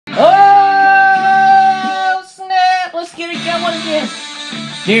shit.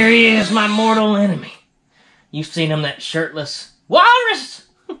 There he is, my mortal enemy. You've seen him, that shirtless walrus.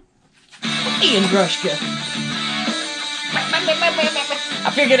 Ian Grushka.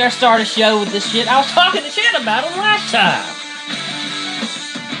 I figured I'd start a show with this shit. I was talking shit about him last time.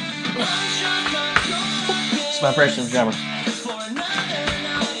 It's my impression of the drummer.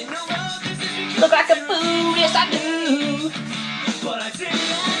 Look like a fool, yes I do.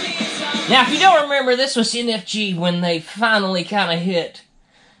 Now, if you don't remember, this was NFG when they finally kind of hit.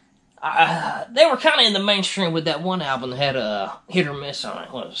 They were kind of in the mainstream with that one album that had a hit or miss on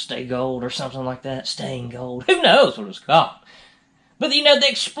it. What was it, Stay Gold or something like that? Staying Gold. Who knows what it's called? But, you know, they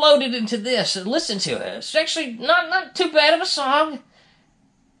exploded into this. And listen to it. It's actually not too bad of a song.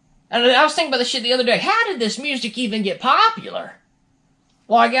 And I was thinking about this shit the other day. How did this music even get popular?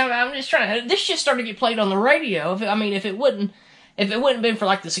 Like, I'm just trying to... This shit started to get played on the radio. If it wouldn't have been for,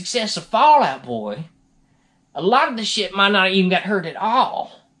 like, the success of Fall Out Boy, a lot of this shit might not have even got heard at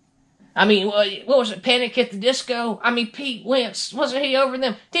all. I mean, what was it, Panic at the Disco? I mean, Pete Wentz, wasn't he over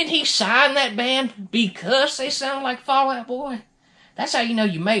them? Didn't he sign that band because they sound like Fall Out Boy? That's how you know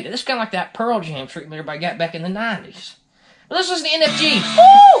you made it. It's kind of like that Pearl Jam treatment everybody got back in the 90s. But this was the NFG.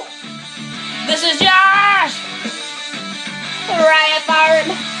 Woo! This is Josh!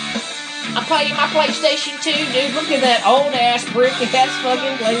 RiotFARM! I'm playing my PlayStation 2, dude. Look at that old-ass brick. That's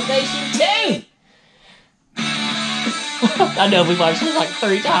fucking PlayStation 2! I know we've watched this like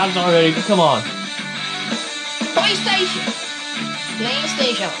 3 times already, but come on. PlayStation!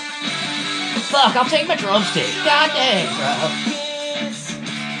 Fuck, I'll take my drumstick. God dang, bro.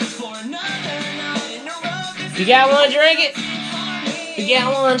 You got one, drink it. You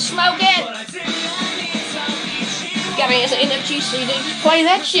got one, smoke it. You got me an NFG CD. Play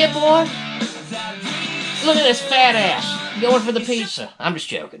that shit, boy. Look at this fat ass. Going for the pizza. I'm just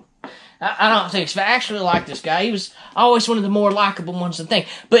joking. I don't think so. I actually like this guy. He was always one of the more likable ones to think.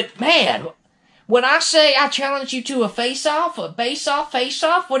 But, man, when I say I challenge you to a face-off, a base-off,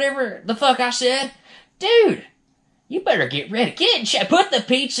 face-off, whatever the fuck I said, dude, you better get ready. Get in shape. Put the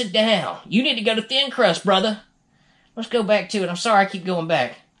pizza down. You need to go to thin crust, brother. Let's go back to it. I'm sorry I keep going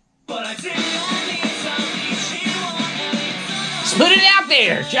back. Let's put it out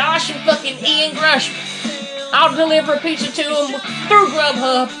there. Josh and fucking Ian Grushka. I'll deliver a pizza to him through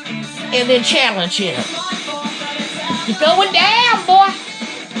Grubhub. And then challenge him. You're going down, boy.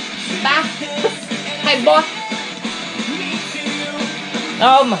 Bye. Hey, boy.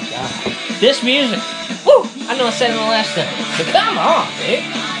 Oh, my God. This music. Woo! I know I said it the last time. But come on, dude.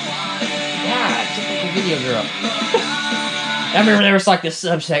 God, typical video girl. I remember there was like this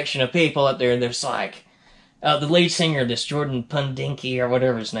subsection of people up there, and there's like the lead singer of this, Jordan Pundinky, or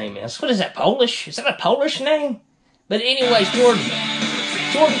whatever his name is. What is that, Polish? Is that a Polish name? But anyways, Jordan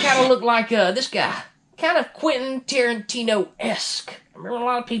kind of looked like this guy. Kind of Quentin Tarantino-esque. I remember a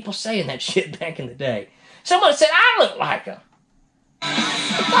lot of people saying that shit back in the day. Someone said I look like him.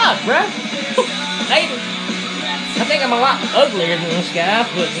 Fuck, bro. I think I'm a lot uglier than this guy,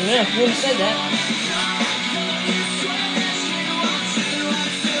 but yeah, I wouldn't say that.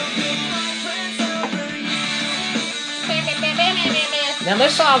 Now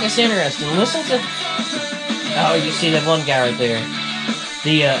this song is interesting. Listen to... Oh, you see that one guy right there.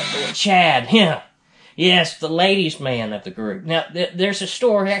 The, Chad, yeah. Yes, the ladies' man of the group. Now, there's a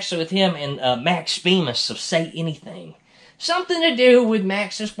story actually with him and Max Bemis of Say Anything. Something to do with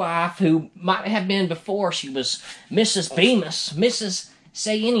Max's wife, who might have been before she was Mrs. Bemis. Mrs.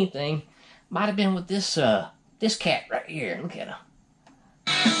 Say Anything. Might have been with this cat right here. Look at him.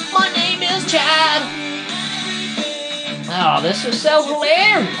 My name is Chad. Oh, this is so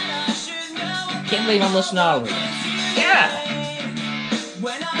hilarious. Can't believe I'm listening to all of it. God.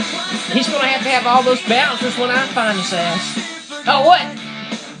 He's going to have all those bouncers when I find his ass. Oh, what?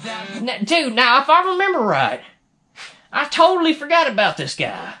 Dude, now, if I remember right, I totally forgot about this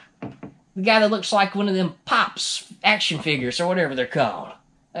guy. The guy that looks like one of them Pops action figures or whatever they're called.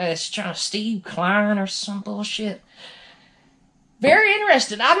 It's trying to Steve Klein or some bullshit. Very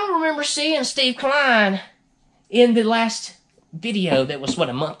interesting. I don't remember seeing Steve Klein in the last video that was, what,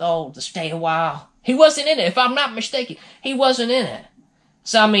 a month old, to Stay a While. He wasn't in it. If I'm not mistaken, he wasn't in it.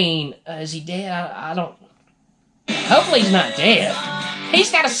 So, I mean, is he dead? I don't... Hopefully he's not dead.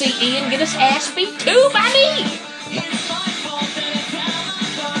 He's got to see Ian get his ass beat too by me.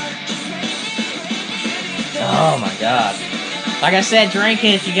 Oh, my God. Like I said, drink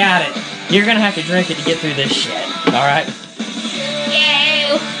it if you got it. You're going to have to drink it to get through this shit. Alright?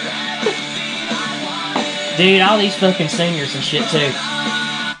 Yeah. Dude, all these fucking singers and shit, too.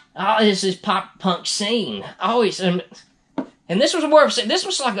 Oh, this is pop punk scene. Always... And this was more of a... This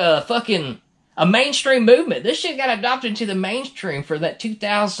was like a a mainstream movement. This shit got adopted into the mainstream for that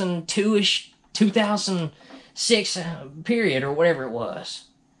 2002-ish, 2006 period or whatever it was.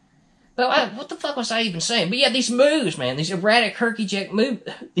 But what the fuck was I even saying? But yeah, these moves, man, these erratic herky-jerky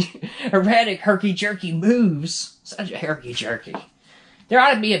moves. Such a herky-jerky. There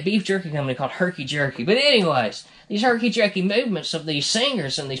ought to be a beef jerky company called Herky Jerky. But anyways, these herky-jerky movements of these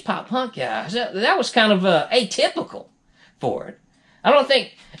singers and these pop-punk guys, that was kind of atypical for it. I don't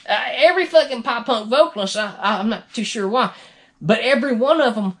think every fucking pop-punk vocalist, I'm not too sure why, but every one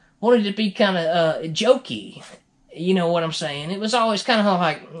of them wanted to be kind of jokey. You know what I'm saying? It was always kind of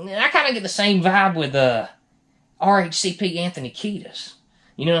like, I kind of get the same vibe with RHCP Anthony Kiedis.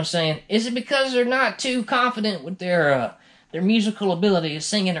 You know what I'm saying? Is it because they're not too confident with their musical ability of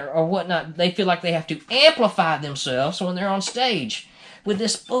singing or whatnot? They feel like they have to amplify themselves when they're on stage with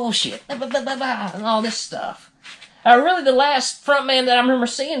this bullshit and all this stuff. Really, the last frontman that I remember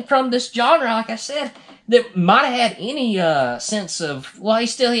seeing from this genre, like I said, that might have had any sense of, well, he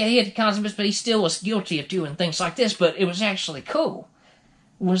had the concepts, but he still was guilty of doing things like this, but it was actually cool,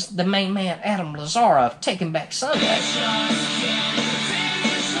 was the main man, Adam Lazzara, of Taking Back Sunday.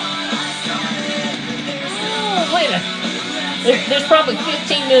 Oh, wait a... There's probably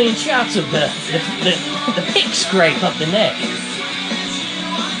 15 million shots of the pig scrape up the neck.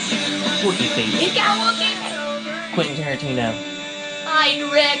 Wookie feet. He got Wookie! Quentin Tarantino. I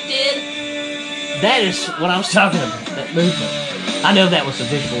directed. That is what I was talking about, that movement. I know that was a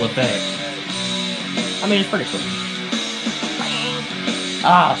visual effect. I mean, it's pretty cool.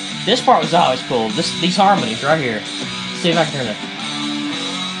 This part was always cool. These harmonies right here. Let's see if I can turn it.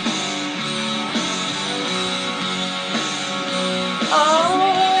 Oh,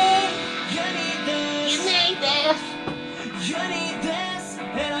 you need this.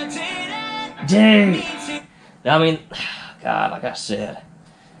 Dude. I mean, God, like I said,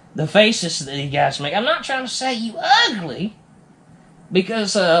 the faces that you guys make. I'm not trying to say you ugly,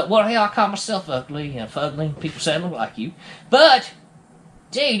 because, well, hell, I call myself ugly, and fugly. People say I look like you. But,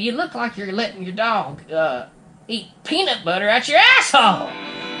 dude, you look like you're letting your dog eat peanut butter out your asshole.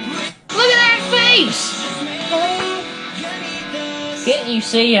 Look at that face. Can't you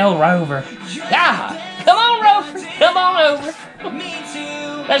see, old Rover? God, come on, Rover. Come on over.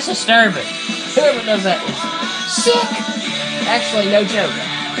 That's disturbing. Whoever does that is sick. Actually, no joke.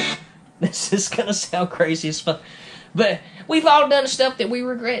 This is gonna sound crazy as fuck, but we've all done stuff that we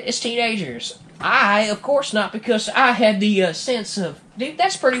regret as teenagers. I, of course not, because I had the sense of, dude,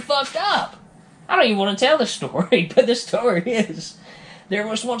 that's pretty fucked up. I don't even want to tell the story, but the story is, there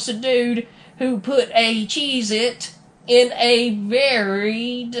was once a dude who put a Cheez-It in a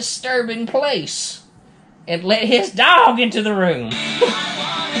very disturbing place and let his dog into the room.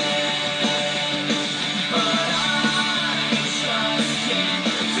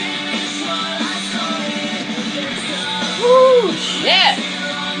 Woo, shit!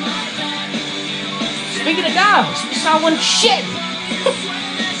 Speaking of dogs, we saw one shit!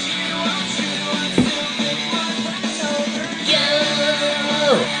 Yo!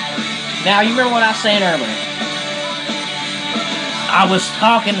 Now, you remember what I was saying earlier? I was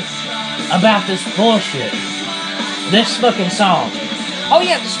talking about this bullshit. This fucking song. Oh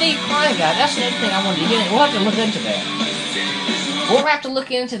yeah, the Steve Klein guy. That's another thing I wanted to get in. We'll have to look into that. We'll have to look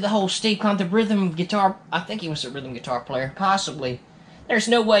into the whole Steve Klein, the rhythm guitar. I think he was a rhythm guitar player. Possibly. There's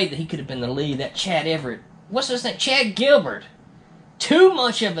no way that he could have been the lead. That Chad Everett. What's his name? Chad Gilbert. Too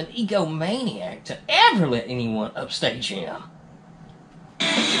much of an egomaniac to ever let anyone upstage him.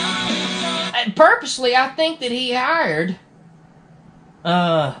 And purposely, I think that he hired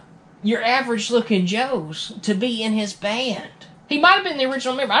your average-looking Joes to be in his band. He might have been the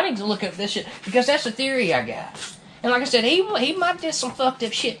original member. I need to look up this shit, because that's a theory I got. And like I said, he might have did some fucked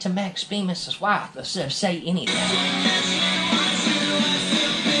up shit to Max Bemis' wife, instead of say anything.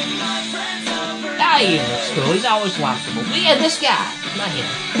 Ah, he looks cool. He's always likable. But yeah, this guy. Not him.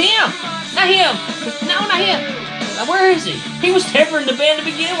 Him! Not him! No, not him! Now, where is he? He was never in the band to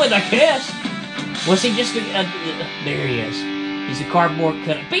begin with, I guess. Was he just there he is. He's a cardboard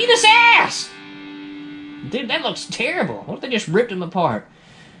cutout. Beat his ass! Dude, that looks terrible. What if they just ripped him apart?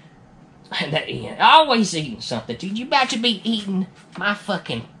 And that Ian, always eating something. Dude, you about to be eating my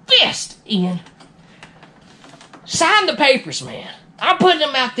fucking fist, Ian. Sign the papers, man. I'm putting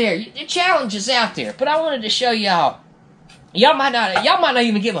them out there. The challenge is out there. But I wanted to show y'all. Y'all might not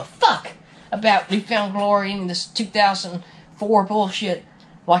even give a fuck about New Found Glory and this 2004 bullshit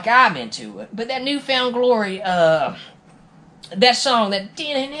like I'm into it. But that New Found Glory, that song, that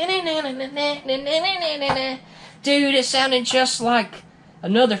dude, it sounded just like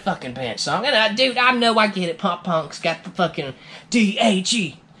another fucking band song. And dude, I know I get it. Pop punk's got the fucking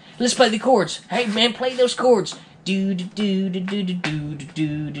D-A-G. Let's play the chords. Hey man, play those chords. Do do do do do do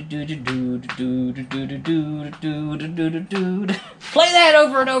do do do do do do do do do do do. Play that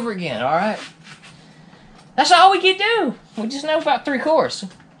over and over again. All right. That's all we can do. We just know about 3 chords.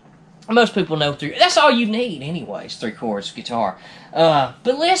 Most people know 3. That's all you need, anyways. 3 chords guitar. But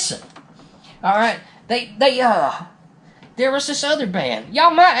listen. All right. There was this other band. Y'all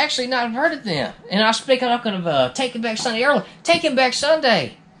might actually not have heard of them. And I was speaking up of Taking Back Sunday earlier. Taking Back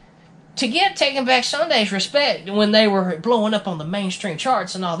Sunday. To get Taking Back Sunday's respect when they were blowing up on the mainstream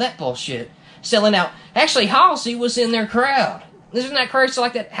charts and all that bullshit, selling out. Actually, Halsey was in their crowd. Isn't that crazy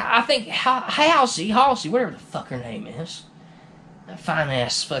like that? I think Halsey, whatever the fuck her name is. That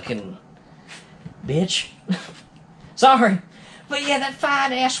fine-ass fucking bitch. Sorry. But yeah, that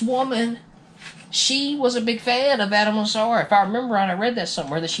fine-ass woman, she was a big fan of Adam Lazar. If I remember right, I read that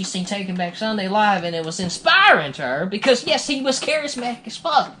somewhere, that she seen Taking Back Sunday live, and it was inspiring to her, because, yes, he was charismatic as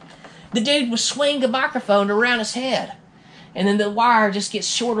fuck. The dude would swing a microphone around his head, and then the wire just gets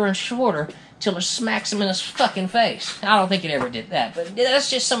shorter and shorter till it smacks him in his fucking face. I don't think it ever did that, but that's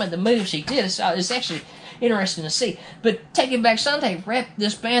just some of the moves he did. It's actually interesting to see. But Taking Back Sunday repped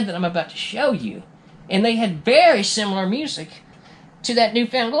this band that I'm about to show you, and they had very similar music to that New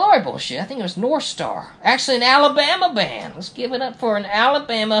Found Glory bullshit. I think it was North Star. Actually, an Alabama band. Let's give it up for an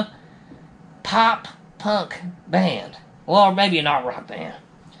Alabama pop-punk band. Well, or maybe an art rock band.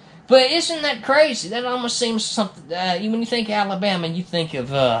 But isn't that crazy? That almost seems something... when you think Alabama, you think of...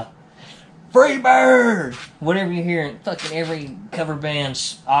 Freebird! Whatever you hear in fucking every cover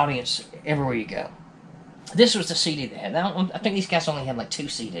band's audience, everywhere you go. This was the CD they had. I think these guys only had like 2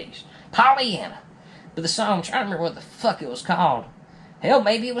 CDs. Pollyanna. But the song, I'm trying to remember what the fuck it was called. Hell,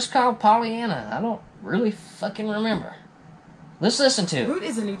 maybe it was called Pollyanna. I don't really fucking remember. Let's listen to it. Root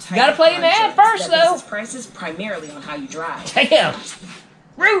is a new type. Gotta play an ad first, though. Prices primarily on how you drive. Damn!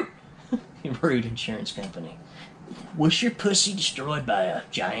 Root! Root Insurance Company. Was your pussy destroyed by a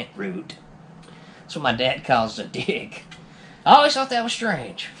giant root? That's what my dad calls a dig. I always thought that was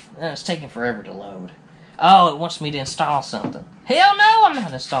strange. It's taking forever to load. Oh, it wants me to install something. Hell no, I'm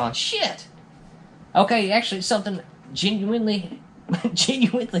not installing shit. Okay, actually, something genuinely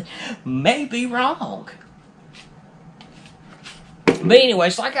may be wrong. But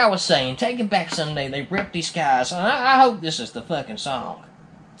anyways, like I was saying, Taking Back Sunday, they ripped these guys, and I hope this is the fucking song.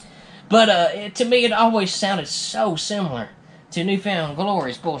 But to me, it always sounded so similar to New Found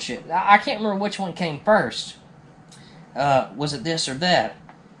Glory's bullshit. I can't remember which one came first. Was it this or that?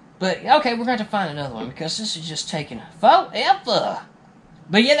 But, okay, we're going to find another one, because this is just taking forever.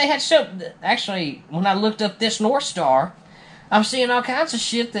 But yeah, they had so... Actually, when I looked up this North Star, I'm seeing all kinds of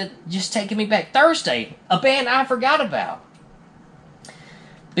shit that just taking me back. Thursday, a band I forgot about.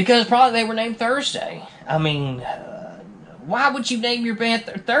 Because probably they were named Thursday. I mean... why would you name your band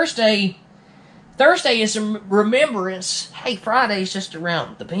Thursday? Thursday is a remembrance. Hey, Friday's just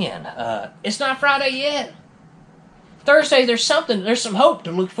around the bend. It's not Friday yet. Thursday, there's some hope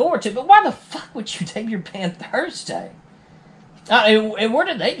to look forward to. But why the fuck would you name your band Thursday? And where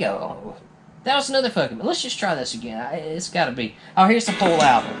did they go? That was another fucking... Let's just try this again. It's got to be... Oh, here's the full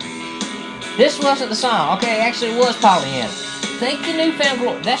album. This wasn't the song. Okay, actually it was Pollyanna. Thank you, New Found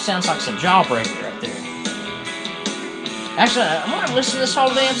Glory. That sounds like some Jawbreaker right there. Actually, I'm going to listen to this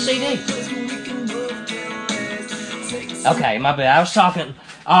whole damn CD. Okay, my bad. I was talking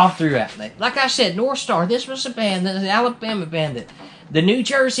all throughout. Like I said, North Star, this was a band, the Alabama band, that the New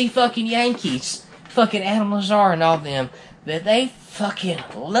Jersey fucking Yankees, fucking Adam Lazar and all them, that they fucking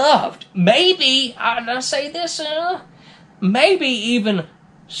loved. Maybe, I say this, maybe even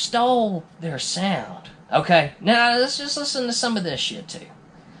stole their sound. Okay, now let's just listen to some of this shit too.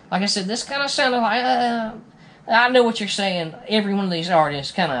 Like I said, this kind of sounded like, I know what you're saying. Every one of these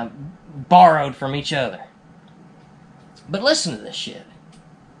artists kind of borrowed from each other. But listen to this shit.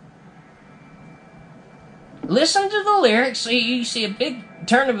 Listen to the lyrics. You see a big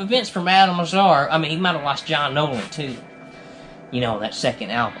turn of events from Adam Lazar. I mean, he might have lost John Nolan, too. You know, that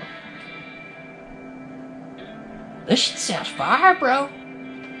second album. This shit sounds fire, bro.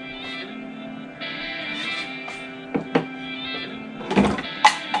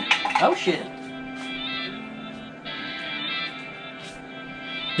 Oh, shit.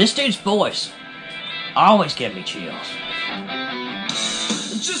 This dude's voice always gave me chills.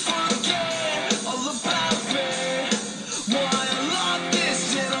 Just forget all about me. Why I love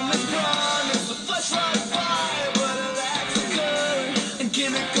this gentleman's promise. The flesh like fire, but it lacks good. And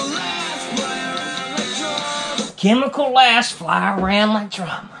chemical lasts fly around like drama. Chemical lasts fly around like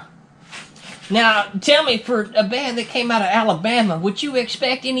drama. Now, tell me, for a band that came out of Alabama, would you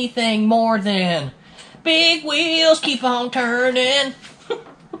expect anything more than big wheels keep on turning?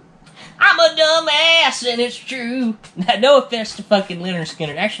 dumbass, and it's true. Now, no offense to fucking Leonard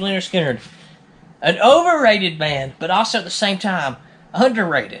Skinner. Actually, Leonard Skinner, an overrated man, but also at the same time,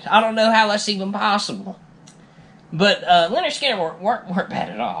 underrated. I don't know how that's even possible. But Leonard Skinner weren't bad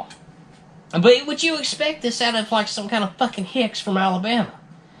at all. But would you expect this out of like some kind of fucking hicks from Alabama?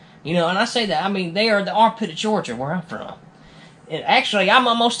 You know, and I say that, I mean, they are the armpit of Georgia, where I'm from. And actually, I'm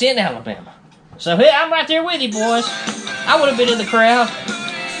almost in Alabama. So, hey, I'm right there with you, boys. I would have been in the crowd.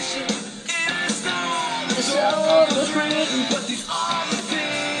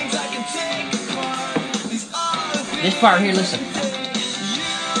 This part here, listen.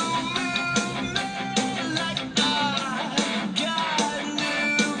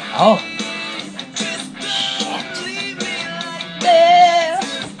 Oh.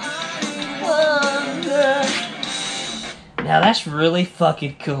 Now that's really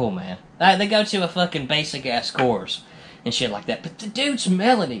fucking cool, man. They go to a fucking basic ass chorus and shit like that. But the dude's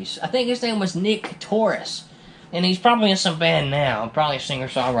melodies, I think his name was Nick Torres. And he's probably in some band now. Probably a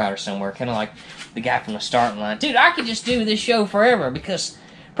singer-songwriter somewhere. Kind of like the guy from the starting line. Dude, I could just do this show forever because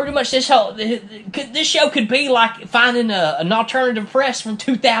pretty much this show could be like finding an alternative press from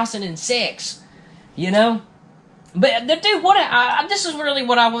 2006. You know? But dude, this is really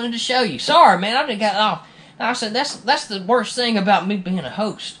what I wanted to show you. Sorry, man, I just got off. I said that's the worst thing about me being a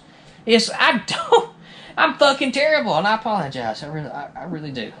host is I'm fucking terrible, and I apologize. I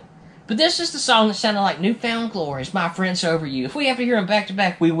really do. But this is the song that sounded like Newfound Glories, My Friends Over You. If we have to hear them back to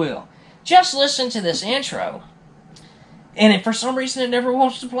back, we will. Just listen to this intro, and if for some reason it never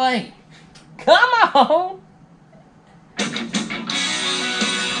wants to play, come on.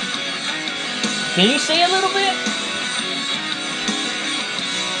 Can you see a little bit?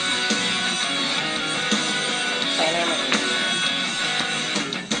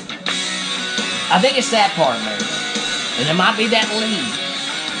 I think it's that part, maybe. And it might be that lead.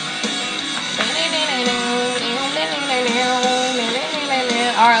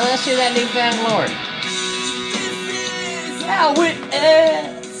 Alright, let's hear that Newfound Glory. God.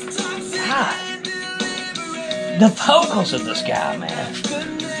 The vocals of this guy, man.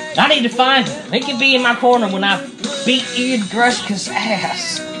 I need to find him. He can be in my corner when I beat Ian Grushka's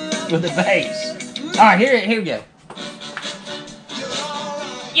ass with the bass. Alright, here we go.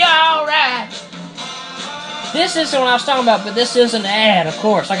 You're alright. This isn't what I was talking about, but this is an ad, of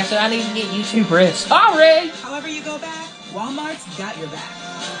course. Like I said, I need to get YouTube Red. Sorry! However you go back, Walmart's got your back.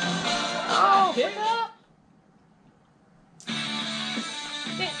 Oh, pick up.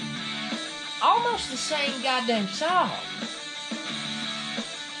 Almost the same goddamn song.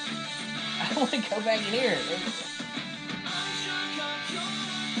 I want to go back and hear it.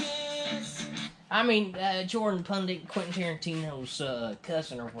 I mean, Jordan Pundit, Quentin Tarantino's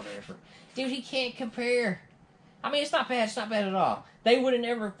cousin or whatever. Dude, he can't compare. I mean, it's not bad. It's not bad at all. They would have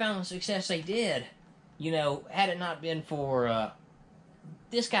never found the success they did, you know, had it not been for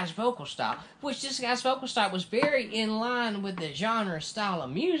this guy's vocal style. Which this guy's vocal style was very in line with the genre style of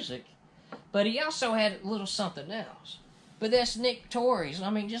music, but he also had a little something else. But that's Nick Torres.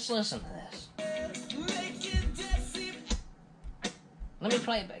 I mean, just listen to this. Let me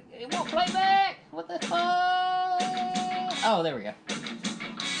play it back. It won't play back. What the fuck? Oh, there we go.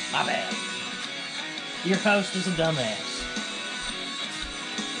 My bad. Your host is a dumbass.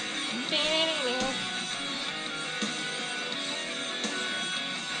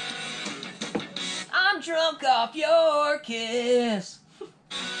 I'm drunk off your kiss.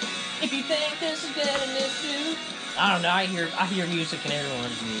 If you think this is better than this, dude. I don't know. I hear music and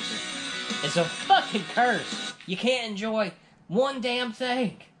everyone's music. It's a fucking curse. You can't enjoy one damn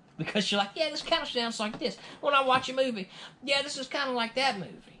thing. Because you're like, yeah, this kind of sounds like this. When I watch a movie, yeah, this is kind of like that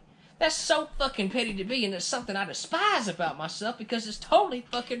movie. That's so fucking petty to be, and it's something I despise about myself because it's totally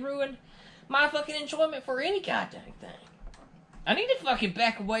fucking ruined my fucking enjoyment for any goddamn thing. I need to fucking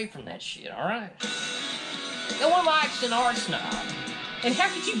back away from that shit, alright? No one likes an art snob. And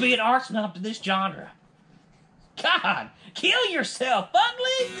how could you be an art snob to this genre? God, kill yourself,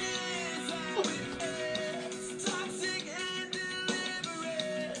 ugly!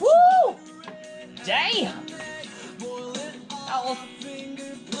 Woo! Damn! Oh.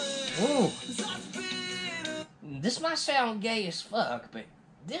 Ooh. This might sound gay as fuck, but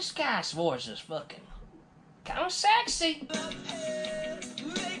this guy's voice is fucking kind of sexy.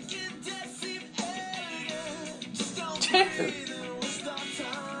 Dude.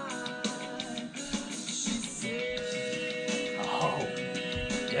 Oh,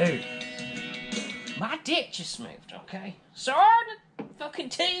 dude. My dick just moved, okay? Sorry to fucking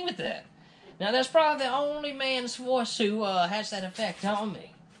tease with that. Now, that's probably the only man's voice who has that effect on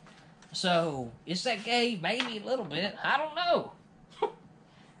me. So, is that gay? Maybe a little bit. I don't know.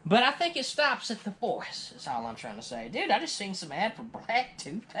 But I think it stops at the voice. That's all I'm trying to say. Dude, I just seen some ad for black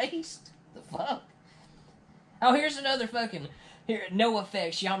toothpaste. The fuck? Oh, here's another fucking... Here,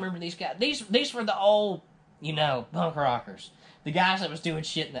 nofx. Y'all remember these guys? These were the old, you know, punk rockers. The guys that was doing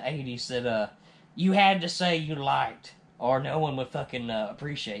shit in the 80s that, you had to say you liked, or no one would fucking,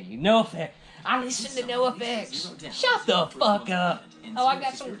 appreciate you. nofx. I listened to nofx. Shut the fuck up. Oh, I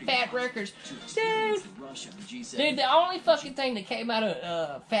got some Fat Records. Dude, the only fucking thing that came out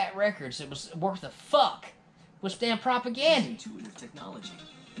of Fat Records that was worth a fuck was damn Propagandhi.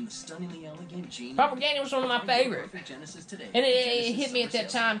 Propagandhi was one of my favorites. And it hit me at that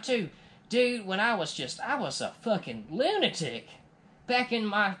time, too. Dude, when I was a fucking lunatic. Back in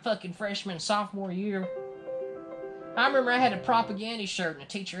my fucking freshman, sophomore year. I remember I had a Propagandhi shirt, and the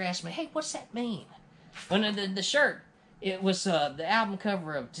teacher asked me, hey, what's that mean? When the shirt, it was the album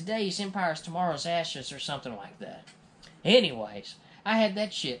cover of Today's Empire's Tomorrow's Ashes or something like that. Anyways, I had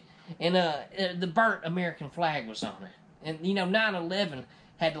that shit. And the burnt American flag was on it. And, you know, 9/11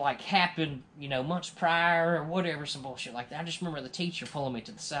 had, like, happened, you know, months prior or whatever, some bullshit like that. I just remember the teacher pulling me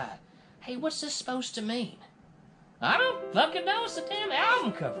to the side. Hey, what's this supposed to mean? I don't fucking know. It's the damn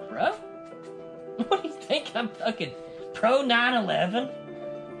album cover, bro. What do you think? I'm fucking pro 9/11?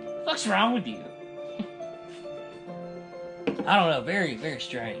 What's wrong with you? I don't know. Very, very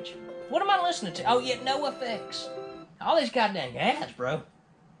strange. What am I listening to? Oh, yeah, nofx. All these goddamn ads, bro.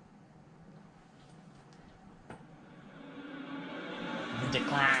 The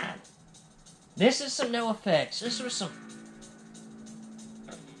decline. This is some nofx. This was some...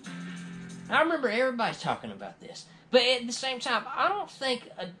 I remember everybody's talking about this. But at the same time, I don't think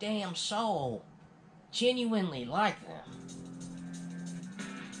a damn soul genuinely like them.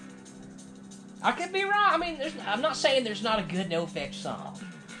 I could be wrong. I mean, I'm not saying there's not a good nofx song.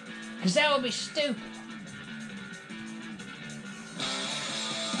 Because that would be stupid.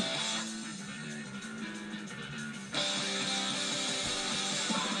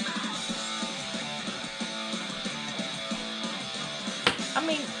 I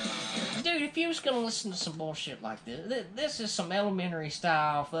mean, dude, if you was gonna listen to some bullshit like this is some elementary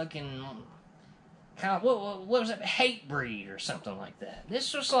style fucking kind of what was it, hate breed or something like that.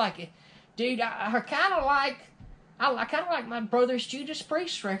 This was like, dude, I kind of like my brother's Judas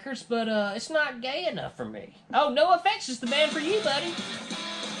Priest records, but it's not gay enough for me. Oh, nofx is the band for you, buddy.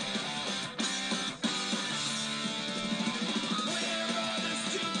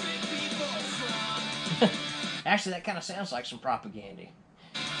 Actually, that kind of sounds like some Propagandhi.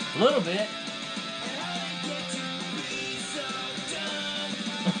 A little bit.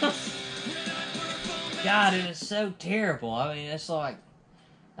 God, it is so terrible. I mean, it's like...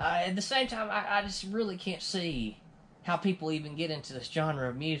 at the same time, I just really can't see how people even get into this genre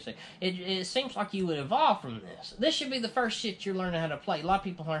of music. It seems like you would evolve from this. This should be the first shit you're learning how to play. A lot of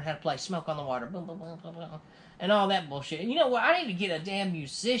people learn how to play Smoke on the Water, boom, boom, boom, boom, boom, and all that bullshit. And you know what? I need to get a damn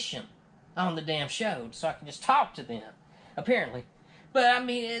musician on the damn show so I can just talk to them, apparently. But, I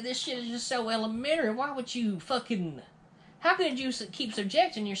mean, this shit is just so elementary. Why would you fucking... How could you keep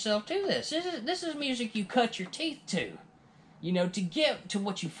subjecting yourself to this? This is music you cut your teeth to. You know, to get to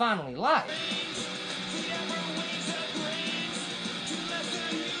what you finally like.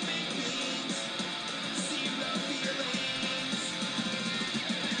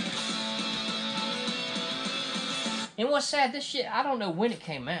 And what's sad, this shit, I don't know when it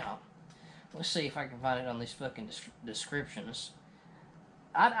came out. Let's see if I can find it on these fucking descriptions.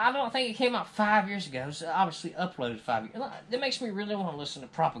 I don't think it came out 5 years ago. It's obviously uploaded 5 years. That makes me really want to listen to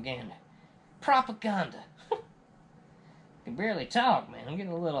Propaganda. Propaganda. I can barely talk, man. I'm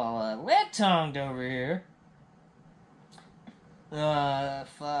getting a little lead-tongued over here.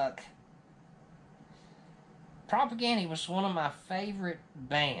 Fuck. Propagandhi was one of my favorite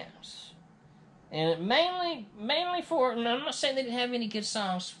bands. And mainly for... And I'm not saying they didn't have any good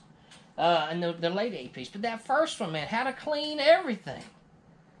songs in the late APs, but that first one, man, How to Clean Everything.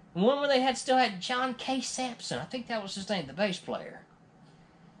 And one where they still had John K. Sampson. I think that was his name, the bass player.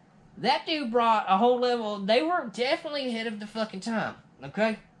 That dude brought a whole level... They were definitely ahead of the fucking time,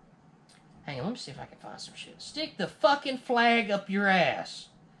 okay? Hang on, let me see if I can find some shit. Stick the fucking flag up your ass.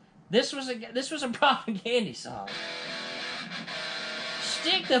 This was a Propagandhi song.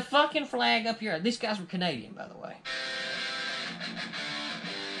 Stick the fucking flag up your ass. These guys were Canadian, by the way.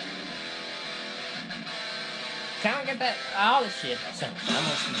 Kind of get that, all this shit. I'm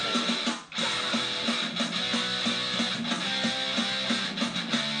listening to it.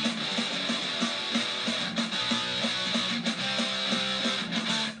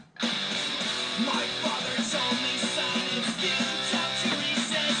 My father told me, son, it's futile to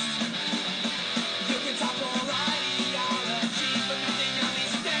resist. You can talk all right, ideology, but nothing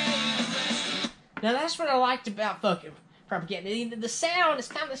understand. Now that's what I liked about fucking Propaganda. The sound is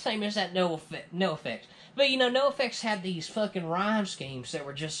kind of the same as that nofx. But you know, nofx had these fucking rhyme schemes that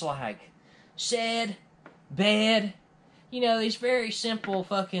were just like said, bed, you know, these very simple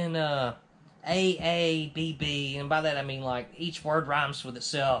fucking A, and by that I mean like each word rhymes with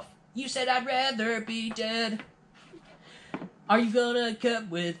itself. You said I'd rather be dead. Are you gonna cut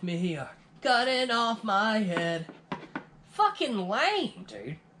with me or cutting off my head? Fucking lame,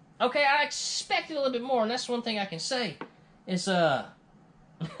 dude. Okay, I expected a little bit more, and that's one thing I can say. Is,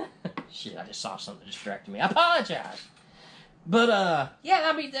 shit, I just saw something that distracted me. I apologize. But, yeah,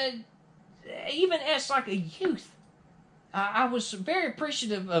 I mean, even as, like, a youth, I was very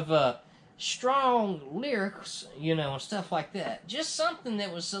appreciative of, strong lyrics, you know, and stuff like that. Just something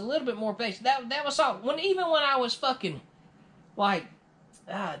that was a little bit more basic. That was all. Even when I was fucking, like,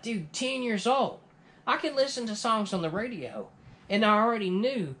 dude, 10 years old, I could listen to songs on the radio, and I already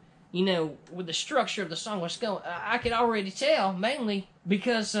knew, you know, with the structure of the song was going. I could already tell, mainly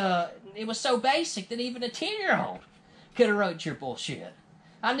because it was so basic that even a 10-year-old could have wrote your bullshit.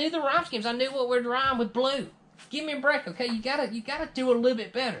 I knew the rhyme schemes. I knew what would rhyme with blue. Give me a break, okay? You gotta do a little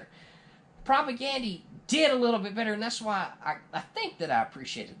bit better. Propagandhi did a little bit better, and that's why I think that I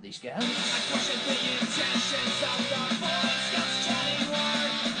appreciated these guys.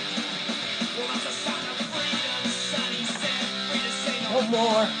 No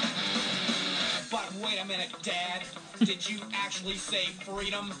more. But wait a minute, Dad. Did you actually say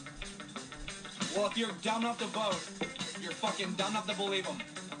freedom? Well, if you're dumb enough to vote, you're fucking dumb enough to believe them.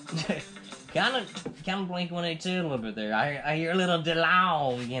 kind of Blink-182 a little bit there. I hear a little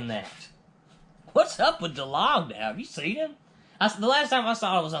DeLong in that. What's up with DeLong now? Have you seen him? The last time I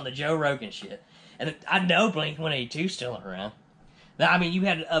saw it was on the Joe Rogan shit. And I know Blink-182's still around. I mean, you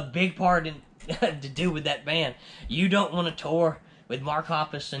had a big part to do with that band. You don't want to tour with Mark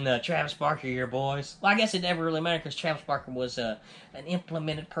Hoppus and Travis Barker, your boys. Well, I guess it never really mattered because Travis Barker was an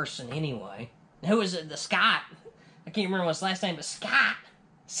implemented person anyway. Who was it? The Scott. I can't remember what his last name, but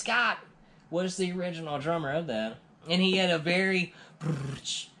Scott was the original drummer of that. And he had a very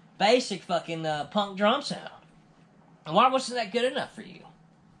basic fucking punk drum sound. And why wasn't that good enough for you?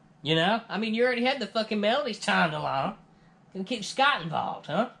 You know? I mean, you already had the fucking melodies timed along. And keep Scott involved,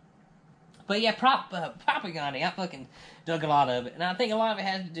 huh? But yeah, Propagandhi, I fucking dug a lot of it. And I think a lot of it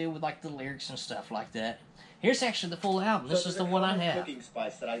has to do with like the lyrics and stuff like that. Here's actually the full album. This is the one I have. Cooking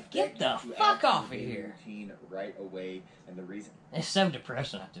spice that I Get the fuck off of here. Routine right away, and the reason It's so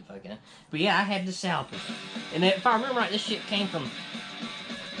depressing after fucking. But yeah, I had this album. And if I remember right, this shit came from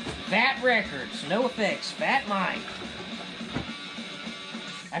Fat Records, nofx, Fat Mike.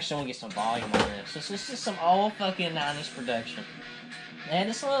 Actually, I want to get some volume on this. This is some old fucking 90s production. And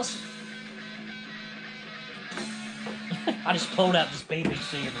this little... I just pulled out this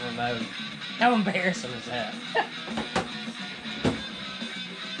BBC of the remote. How embarrassing is that?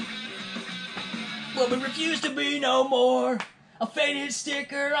 Well, we refuse to be no more a faded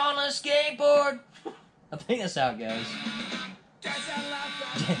sticker on a skateboard. I think that's how it goes.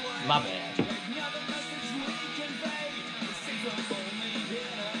 My bad.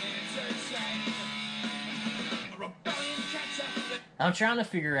 I'm trying to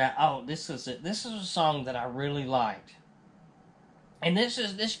figure out. Oh, this is it. This is a song that I really liked, and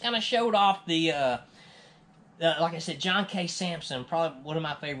this kind of showed off the like I said, John K. Samson, probably one of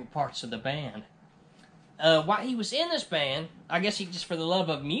my favorite parts of the band. While he was in this band, I guess he just for the love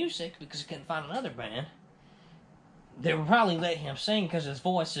of music, because he couldn't find another band, they would probably let him sing because his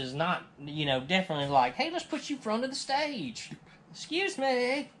voice is not, you know, definitely like, hey, let's put you in front of the stage. Excuse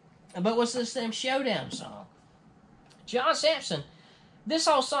me. But what's this Showdown song? John Samson, this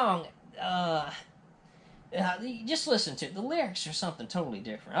whole song, just listen to it. The lyrics are something totally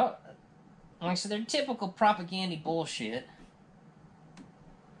different. Oh, like I said, they're typical Propagandhi bullshit.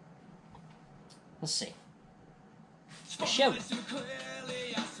 Let's see. Show it.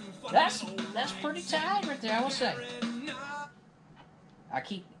 That's pretty tight right there, I will say. I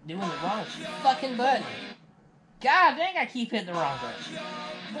keep doing the wrong fucking button. God dang, I keep hitting the wrong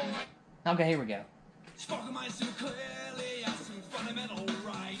button. Okay, here we go.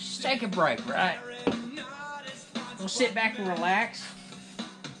 Just take a break, right? We'll sit back and relax.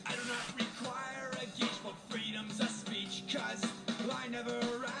 I do not require a gauge for freedoms of speech, 'cause I never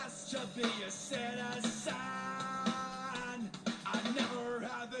asked to be a citizen. I never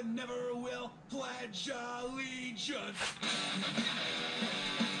have and never will pledge allegiance.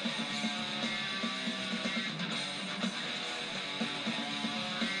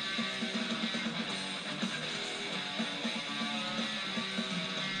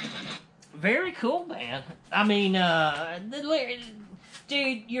 Very cool, man. I mean,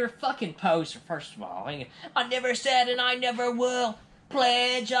 Dude, you're a fucking poser, first of all. I never said and I never will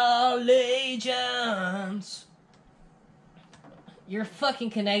pledge allegiance. You're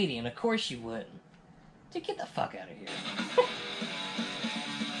fucking Canadian. Of course you wouldn't. Dude, get the fuck out of here.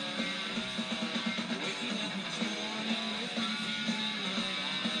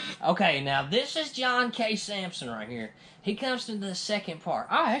 Okay, now this is John K. Sampson right here. He comes to the second part.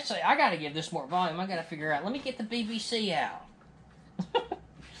 Oh, actually, I gotta give this more volume. I gotta figure out. Let me get the BBC out.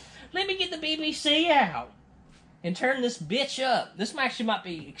 Let me get the BBC out. And turn this bitch up. This actually might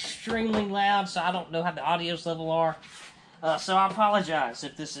be extremely loud, so I don't know how the audios level are. So I apologize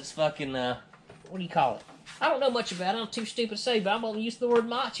if this is fucking, what do you call it? I don't know much about it. I'm too stupid to say, but I'm gonna use the word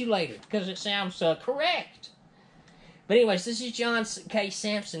modulator because it sounds correct. But anyways, this is John K.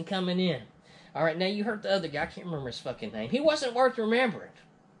 Sampson coming in. Alright, now you heard the other guy. I can't remember his fucking name. He wasn't worth remembering.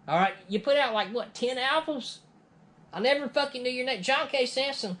 Alright, you put out like, what, 10 albums? I never fucking knew your name. John K.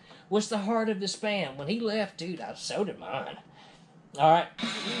 Sampson was the heart of this band. When he left, dude, so did mine. Alright.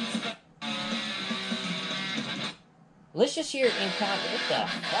 Let's just hear it in context. What the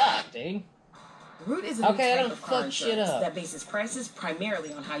fuck, dude? Root is a new type of car shit insurance up. that bases prices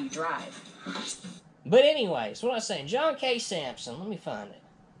primarily on how you drive. But anyways, what I was saying, John K. Sampson, let me find it.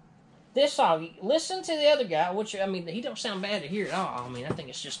 This song, listen to the other guy, which, I mean, he don't sound bad to hear at all. I mean, I think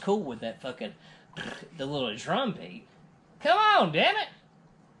it's just cool with that fucking, the little drum beat. Come on, damn it!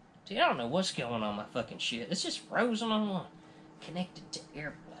 Dude, I don't know what's going on with my fucking shit. It's just frozen on one. Connected to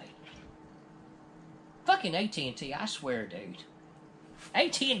AirPlay. Fucking AT&T, I swear, dude.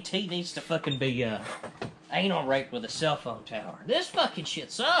 AT&T needs to fucking be, anal raped with a cell phone tower. This fucking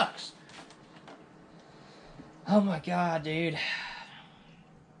shit sucks. Oh my god, dude.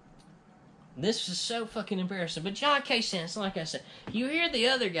 This is so fucking embarrassing. But John K. Sampson, like I said, you hear the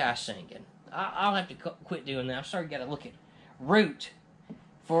other guy singing. I'll have to quit doing that. I'm sorry, you gotta look at Root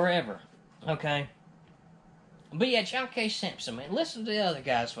forever. Okay? But yeah, John K. Sampson, man. Listen to the other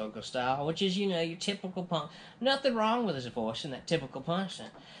guy's vocal style, which is, you know, your typical punk. Nothing wrong with his voice in that typical punk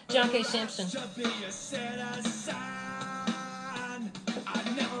sound. John K. Sampson.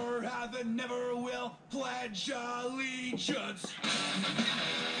 Never will pledge allegiance.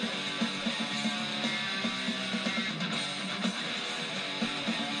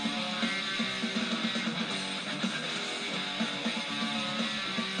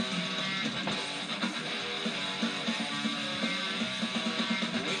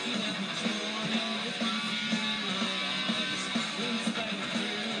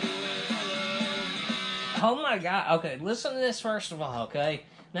 Oh my god. Okay, listen to this first of all, okay?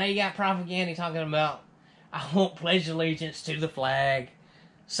 Now you got Propagandhi talking about, I won't pledge allegiance to the flag.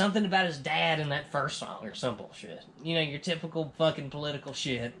 Something about his dad in that first song or some bullshit. You know, your typical fucking political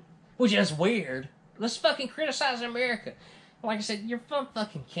shit. Which is weird. Let's fucking criticize America. Like I said, you're from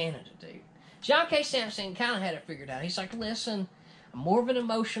fucking Canada, dude. John K. Sampson kind of had it figured out. He's like, listen, I'm more of an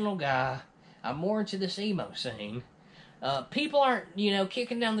emotional guy. I'm more into this emo scene. People aren't, you know,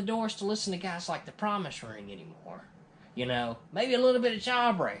 kicking down the doors to listen to guys like The Promise Ring anymore. You know, maybe a little bit of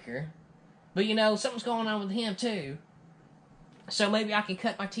Jawbreaker. But, you know, something's going on with him, too. So maybe I can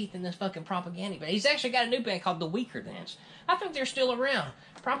cut my teeth in this fucking Propagandhi. But he's actually got a new band called The Weaker Thans. I think they're still around.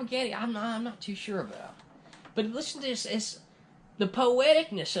 Propagandhi, I'm not too sure about. But listen to this. It's the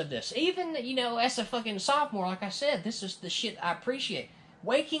poeticness of this. Even, you know, as a fucking sophomore, like I said, this is the shit I appreciate.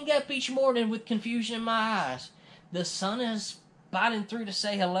 Waking up each morning with confusion in my eyes. The sun is biting through to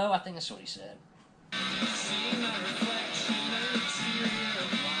say hello. I think that's what he said.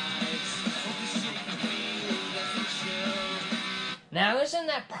 Now, isn't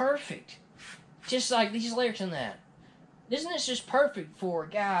that perfect? Just like these lyrics in that. Isn't this just perfect for a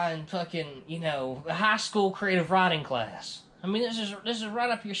guy in fucking, you know, a high school creative writing class? I mean, this is right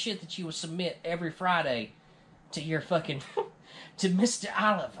up your shit that you would submit every Friday to your fucking, to Mr.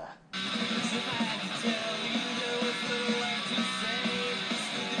 Oliver.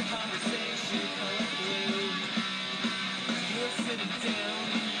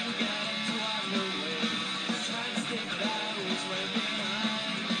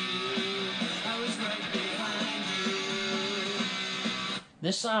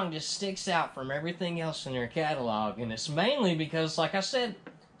 This song just sticks out from everything else in their catalog, and it's mainly because, like I said,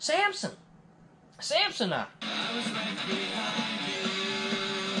 Samson. Samsonite.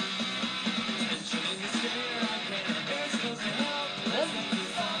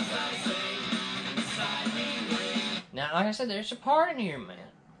 Now, like I said, there's a part in here, man.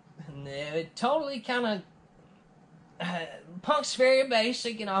 And it totally kind of... punk's very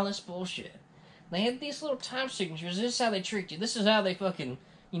basic and all this bullshit. They had these little time signatures. This is how they tricked you. This is how they fucking,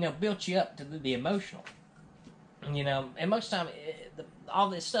 you know, built you up to the emotional. You know, and most of the time, all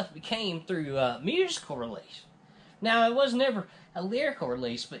this stuff became through musical release. Now, it was never a lyrical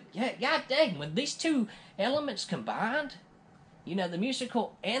release, but yeah, god dang, when these two elements combined, you know, the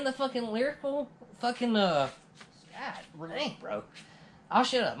musical and the fucking lyrical, fucking, god dang, bro. I'll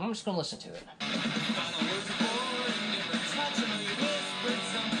shut up. I'm just gonna listen to it.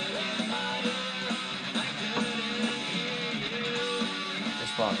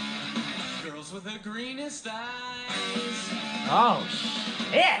 This part. Girls with the greenest eyes. Oh,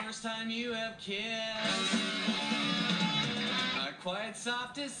 shit. First time you have kissed. Quite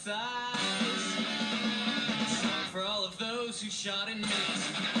soft as sighs. Song for all of those who shot and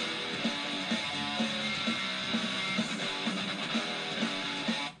missed.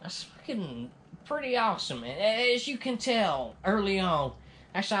 That's fucking pretty awesome, man. As you can tell, early on,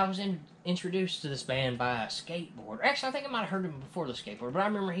 actually I was introduced to this band by a skateboarder. Actually, I think I might have heard him before the skateboard, but I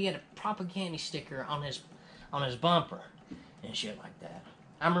remember he had a Propagandhi sticker on his bumper and shit like that.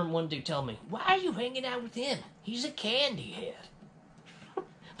 I remember one dude telling me, "Why are you hanging out with him? He's a candy head."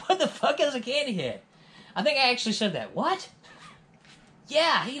 What the fuck is a candy head? I think I actually said that. What?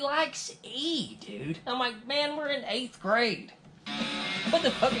 Yeah, he likes E, dude. I'm like, man, we're in 8th grade. What the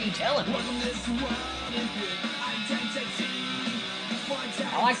fuck are you telling me?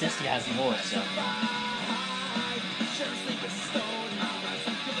 I like this guy's voice, though.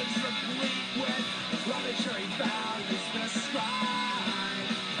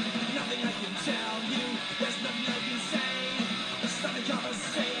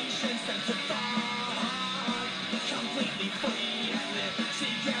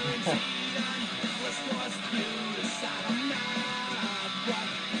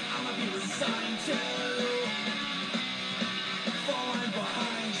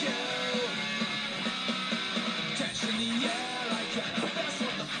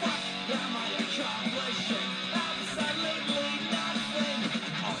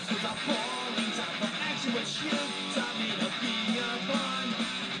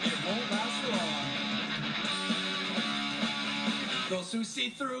 Those who see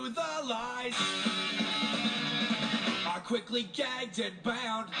through the lies are quickly gagged and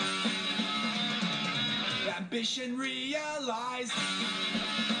bound. Ambition realized.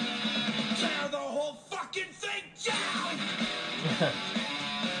 Tear the whole fucking thing down!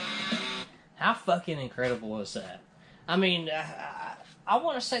 How fucking incredible was that? I mean, I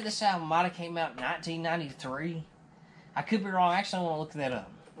want to say this album might have came out in 1993. I could be wrong. Actually, I want to look that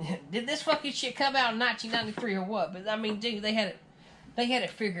up. Did this fucking shit come out in 1993 or what? But I mean, dude, they had it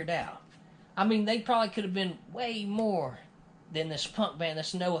figured out. I mean, they probably could have been way more than this punk band,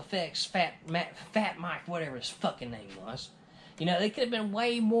 this nofx, Fat Mike, whatever his fucking name was. You know, they could have been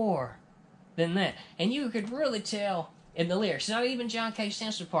way more than that. And you could really tell in the lyrics. Not even John K.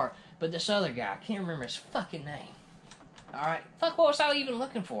 Stenson part, but this other guy. I can't remember his fucking name. Alright, fuck, what was I even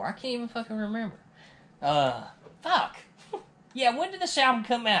looking for? I can't even fucking remember. Fuck. Yeah, when did this album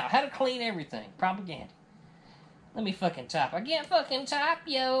come out? How to clean everything. Propagandhi. Let me fucking type. I can't fucking type,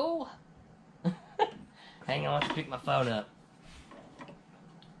 yo. Hang on, let's pick my phone up.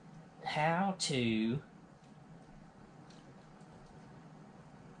 How to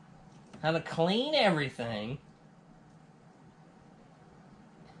clean everything.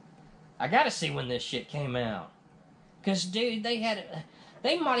 I gotta see when this shit came out. Cause dude,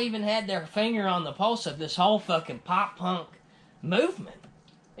 they might even had their finger on the pulse of this whole fucking pop punk movement.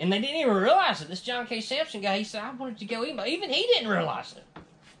 And they didn't even realize it. This John K. Sampson guy, he said, I wanted to go emo. Even he didn't realize it.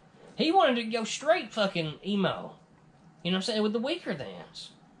 He wanted to go straight fucking emo. You know what I'm saying? With the weaker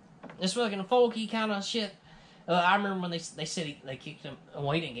thans. This fucking folky kind of shit. I remember when they said they kicked him.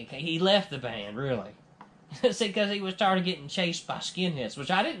 Well, he didn't get kicked. He left the band, really. They said because he was tired of getting chased by skinheads, which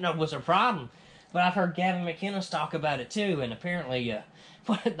I didn't know was a problem. But I've heard Gavin McInnes talk about it too, and apparently,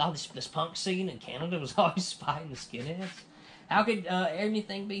 all this punk scene in Canada was always fighting the skinheads. How could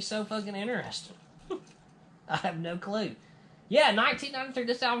anything be so fucking interesting? I have no clue. Yeah, 1993.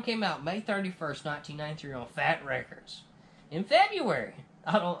 This album came out May 31st, 1993 on Fat Records. In February.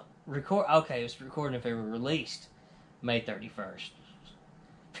 I don't record. Okay, it was recorded in February. Released May 31st.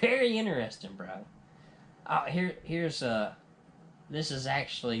 Very interesting, bro. Here's this is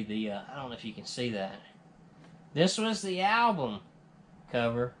actually the I don't know if you can see that. This was the album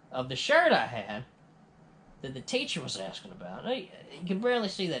cover of the shirt I had that the teacher was asking about. You can barely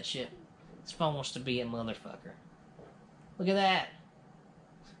see that shit. This phone wants to be a motherfucker. Look at that.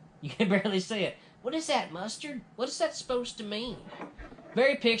 You can barely see it. What is that, mustard? What is that supposed to mean?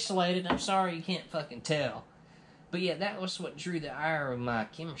 Very pixelated. I'm sorry you can't fucking tell. But yeah, that was what drew the ire of my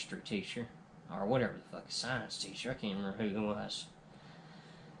chemistry teacher. Or whatever the fuck, science teacher. I can't remember who it was.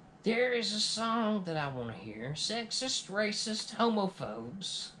 There is a song that I want to hear. Sexist, racist,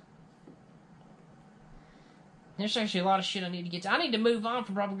 homophobes. There's actually a lot of shit I need to get to. I need to move on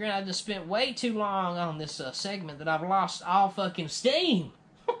from propaganda. I just spent way too long on this segment that I've lost all fucking steam.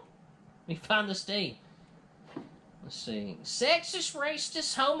 Let me find the steam. Let's see. Sexist,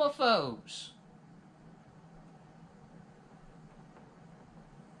 racist, homophobes.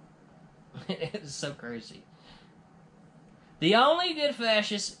 It's so crazy. The only good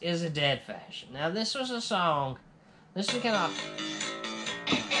fascist is a dead fascist. Now, this was a song. This was kind of...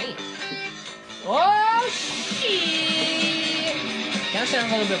 Damn. Oh, shit! Kind of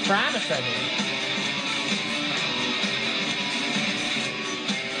sounds a little bit Primus right here.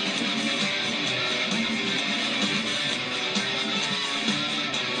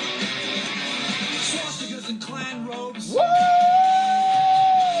 Swastikas and clan robes. Woo!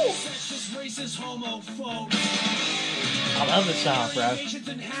 Sexist, racist, homophobes. I love this song, bro. Asians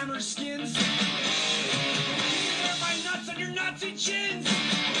and hammer skins. Wear my nuts on your Nazi chins.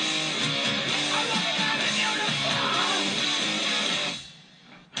 I love a man in uniform.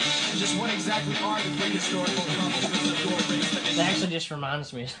 Just what exactly are the prehistorical accomplishments of your race? It actually just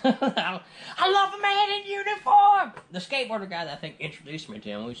reminds me. I love a man in uniform. The skateboarder guy that I think introduced me to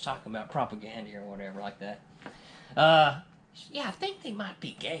him. We was talking about propaganda or whatever like that. Yeah, I think they might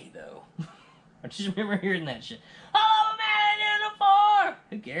be gay though. I just remember hearing that shit. Oh, man in uniform!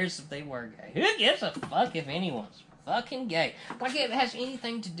 Who cares if they were gay? Who gives a fuck if anyone's fucking gay? Like it has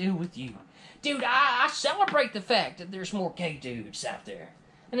anything to do with you. Dude, I celebrate the fact that there's more gay dudes out there.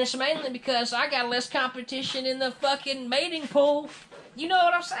 And it's mainly because I got less competition in the fucking mating pool. You know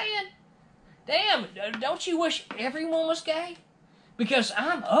what I'm saying? Damn, don't you wish everyone was gay? Because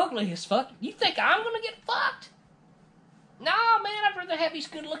I'm ugly as fuck. You think I'm gonna get fucked? Nah, man, I'd rather have these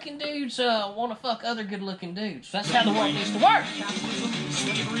good-looking dudes want to fuck other good-looking dudes. That's how the world needs to work. Capitalism,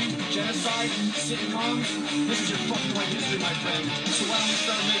 slavery, genocide, sitcoms. This is your fucking white history, my friend. So why don't we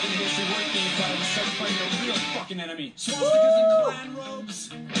start making history worth being proud and start fighting a real fucking enemy? Swastikas and clan robes.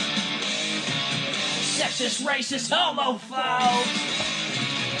 Sexist, racist, homophobe.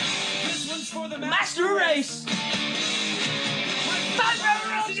 This one's for the Master race. My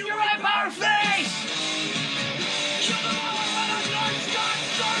brother in your right power face.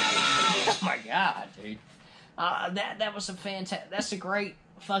 Oh my god, dude! That was a fantastic. That's a great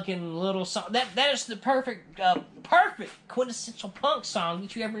fucking little song. That is the perfect quintessential punk song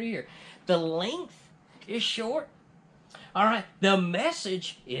that you ever hear. The length is short. All right, the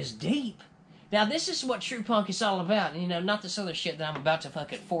message is deep. Now this is what true punk is all about. You know, not this other shit that I'm about to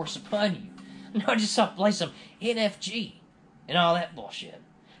fucking force upon you. No, I just saw play some NFG and all that bullshit.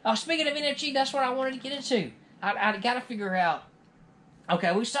 Oh, speaking of NFG, that's what I wanted to get into. I got to figure out.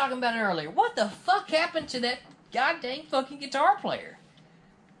 Okay, we was talking about it earlier. What the fuck happened to that goddamn fucking guitar player?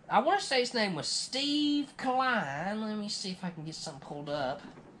 I want to say his name was Steve Klein. Let me see if I can get something pulled up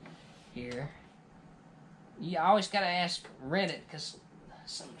here. You always got to ask Reddit because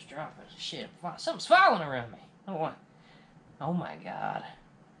something's dropping. Shit, something's falling around me. I don't want. Oh my god.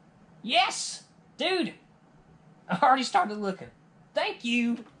 Yes, dude. I already started looking. Thank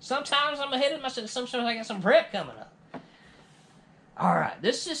you. Sometimes I'm ahead of myself. Sometimes I got some prep coming up. Alright,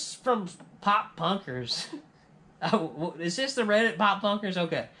 this is from Pop Punkers. Oh, is this the Reddit Pop Punkers?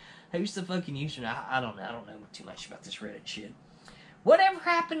 Okay. Who's the fucking user? I don't know. I don't know too much about this Reddit shit. Whatever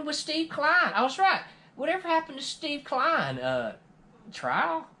happened with Steve Klein? I was right. Whatever happened to Steve Klein?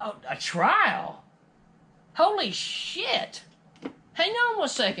 Trial? Oh, a trial? Holy shit. Hang on 1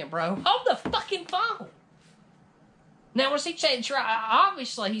 second, bro. Hold the fucking phone. Now, was he saying trial?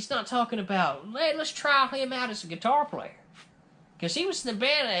 Obviously, he's not talking about, hey, let's trial him out as a guitar player. Because he was in the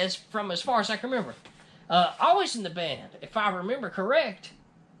band as far as I can remember. Always in the band, if I remember correct.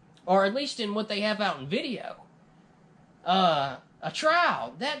 Or at least in what they have out in video. A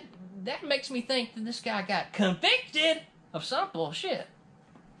trial. That makes me think that this guy got convicted of some bullshit.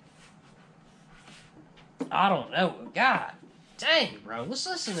 I don't know. God dang, bro. Let's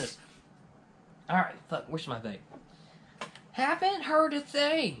listen to this. Alright, fuck, where's my vape? Haven't heard a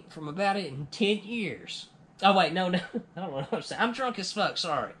thing from about it in 10 years. Oh, wait, no. I don't know what I'm saying. I'm drunk as fuck,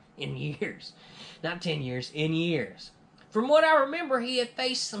 sorry. In years. Not 10 years, in years. From what I remember, he had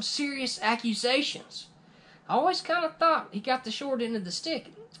faced some serious accusations. I always kind of thought he got the short end of the stick.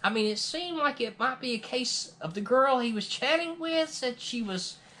 I mean, it seemed like it might be a case of the girl he was chatting with said she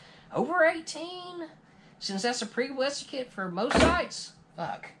was over 18, since that's a prerequisite for most sites.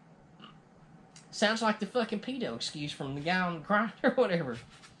 Fuck. Sounds like the fucking pedo excuse from the guy on the grind or whatever.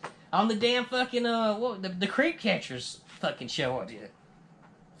 On the damn fucking, the Creep Catchers fucking show I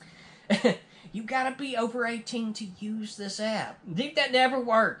did. You gotta be over 18 to use this app. Dude, that never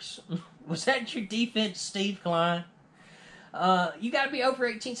works. Was that your defense, Steve Klein? You gotta be over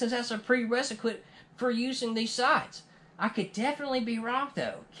 18 since that's a prerequisite for using these sites. I could definitely be wrong,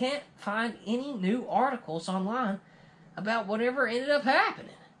 though. Can't find any new articles online about whatever ended up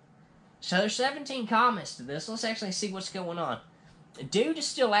happening. So there's 17 comments to this. Let's actually see what's going on. Dude is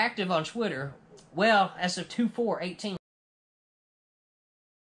still active on Twitter. Well, as of 2/4/18.